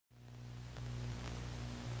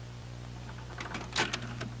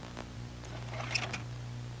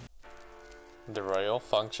The royal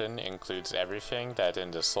function includes everything that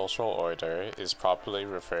in the social order is properly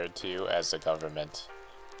referred to as the government.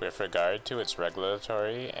 With regard to its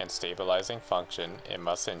regulatory and stabilizing function, it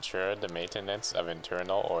must ensure the maintenance of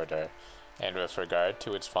internal order, and with regard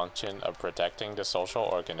to its function of protecting the social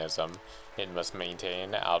organism, it must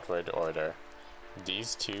maintain outward order.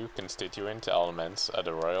 These two constituent elements of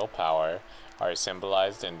the royal power are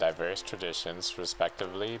symbolized in diverse traditions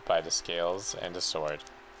respectively by the scales and the sword.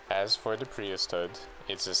 As for the priesthood,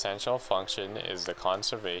 its essential function is the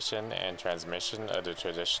conservation and transmission of the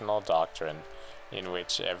traditional doctrine, in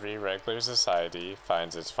which every regular society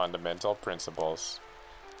finds its fundamental principles.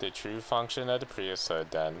 The true function of the priesthood,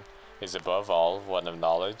 then, is above all one of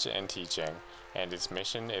knowledge and teaching, and its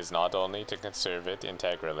mission is not only to conserve it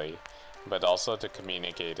integrally, but also to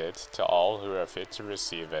communicate it to all who are fit to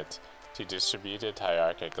receive it, to distribute it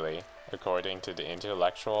hierarchically, according to the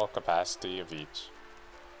intellectual capacity of each.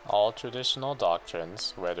 All traditional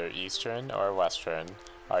doctrines, whether Eastern or Western,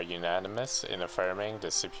 are unanimous in affirming the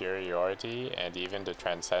superiority and even the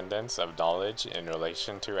transcendence of knowledge in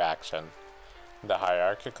relation to action. The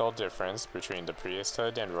hierarchical difference between the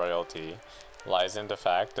priesthood and royalty lies in the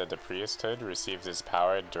fact that the priesthood receives its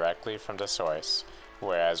power directly from the source,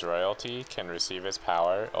 whereas royalty can receive its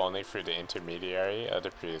power only through the intermediary of the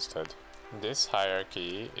priesthood. This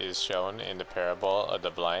hierarchy is shown in the parable of the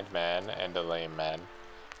blind man and the lame man.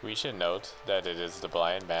 We should note that it is the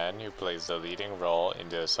blind man who plays the leading role in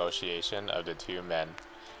the association of the two men,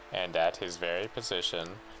 and that his very position,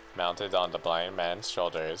 mounted on the blind man's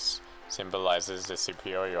shoulders, symbolizes the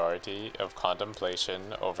superiority of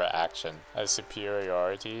contemplation over action, a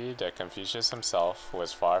superiority that Confucius himself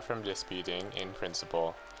was far from disputing in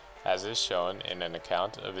principle, as is shown in an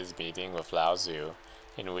account of his meeting with Lao Tzu,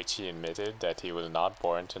 in which he admitted that he was not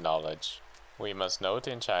born to knowledge. We must note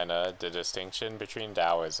in China the distinction between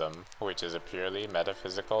Taoism, which is a purely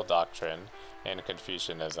metaphysical doctrine, and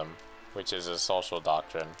Confucianism, which is a social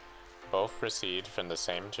doctrine. Both proceed from the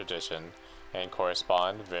same tradition, and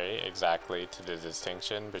correspond very exactly to the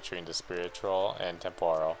distinction between the spiritual and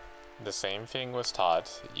temporal. The same thing was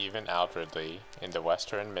taught, even outwardly, in the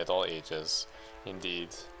Western Middle Ages. Indeed,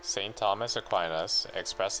 St. Thomas Aquinas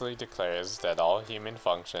expressly declares that all human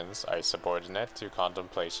functions are subordinate to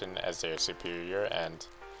contemplation as their superior end,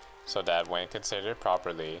 so that when considered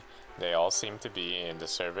properly, they all seem to be in the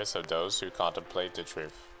service of those who contemplate the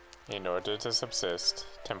truth. In order to subsist,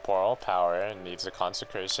 temporal power needs a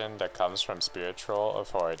consecration that comes from spiritual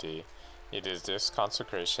authority. It is this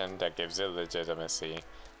consecration that gives it legitimacy,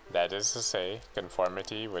 that is to say,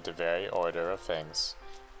 conformity with the very order of things.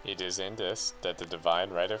 It is in this that the divine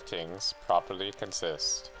right of kings properly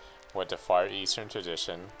consists, what the Far Eastern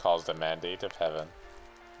tradition calls the mandate of heaven.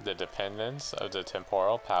 The dependence of the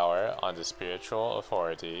temporal power on the spiritual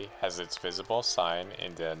authority has its visible sign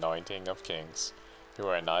in the anointing of kings, who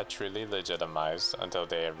are not truly legitimized until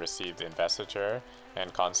they have received investiture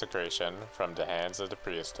and consecration from the hands of the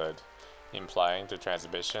priesthood, implying the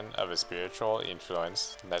transmission of a spiritual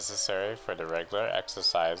influence necessary for the regular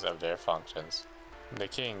exercise of their functions. The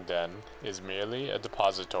king, then, is merely a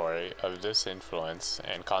depository of this influence,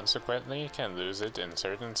 and consequently can lose it in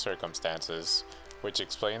certain circumstances, which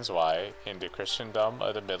explains why, in the Christendom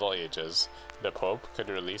of the Middle Ages, the Pope could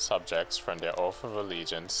release subjects from their oath of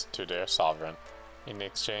allegiance to their sovereign. In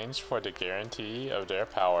exchange for the guarantee of their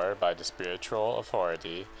power by the spiritual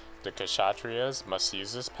authority, the Kshatriyas must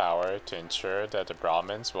use this power to ensure that the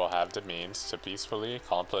Brahmins will have the means to peacefully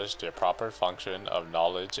accomplish their proper function of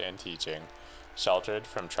knowledge and teaching, sheltered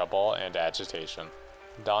from trouble and agitation.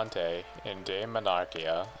 Dante, in De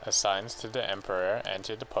Monarchia, assigns to the emperor and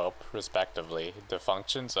to the pope, respectively, the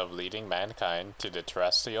functions of leading mankind to the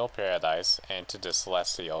terrestrial paradise and to the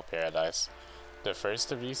celestial paradise. The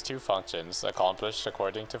first of these two functions accomplished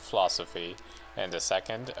according to philosophy, and the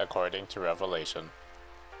second according to revelation.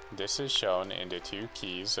 This is shown in the two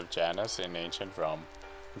keys of Janus in ancient Rome,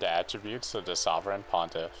 the attributes of the sovereign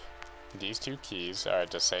pontiff. These two keys are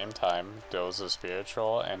at the same time those of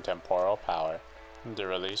spiritual and temporal power. The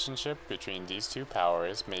relationship between these two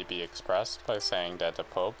powers may be expressed by saying that the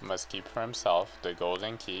Pope must keep for himself the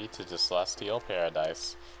golden key to the celestial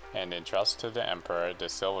paradise, and entrust to the Emperor the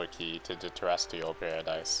silver key to the terrestrial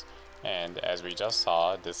paradise. And, as we just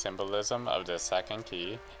saw, the symbolism of the second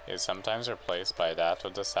key is sometimes replaced by that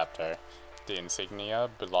of the scepter, the insignia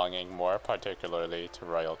belonging more particularly to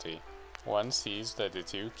royalty. One sees that the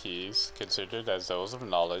two keys, considered as those of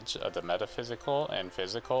knowledge of the metaphysical and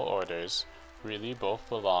physical orders, really both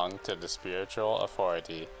belong to the spiritual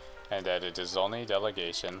authority, and that it is only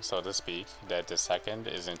delegation, so to speak, that the second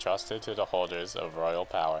is entrusted to the holders of royal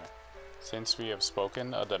power. Since we have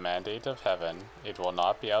spoken of the mandate of heaven, it will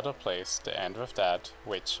not be out of place to end with that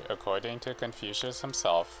which, according to Confucius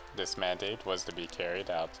himself, this mandate was to be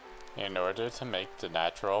carried out. In order to make the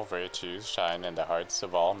natural virtues shine in the hearts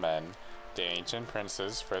of all men, the ancient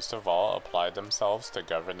princes first of all applied themselves to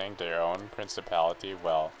governing their own principality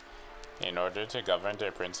well. In order to govern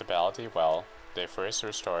their principality well, they first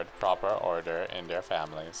restored proper order in their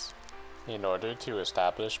families. In order to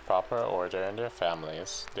establish proper order in their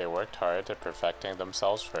families, they worked hard at perfecting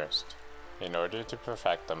themselves first. In order to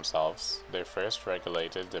perfect themselves, they first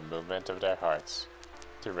regulated the movement of their hearts.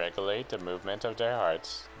 To regulate the movement of their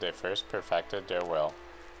hearts, they first perfected their will.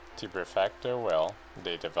 To perfect their will,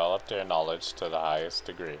 they developed their knowledge to the highest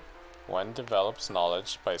degree. One develops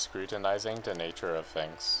knowledge by scrutinizing the nature of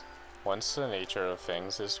things. Once the nature of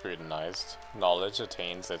things is scrutinized, knowledge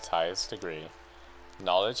attains its highest degree.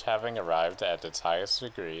 Knowledge having arrived at its highest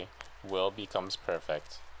degree, will becomes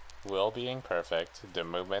perfect. Will being perfect, the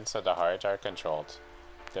movements of the heart are controlled.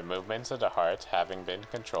 The movements of the heart having been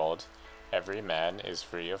controlled, every man is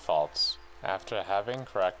free of faults. After having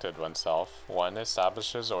corrected oneself, one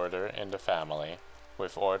establishes order in the family.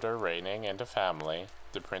 With order reigning in the family,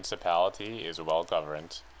 the principality is well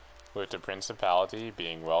governed. With the principality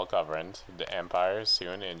being well governed, the empire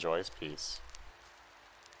soon enjoys peace.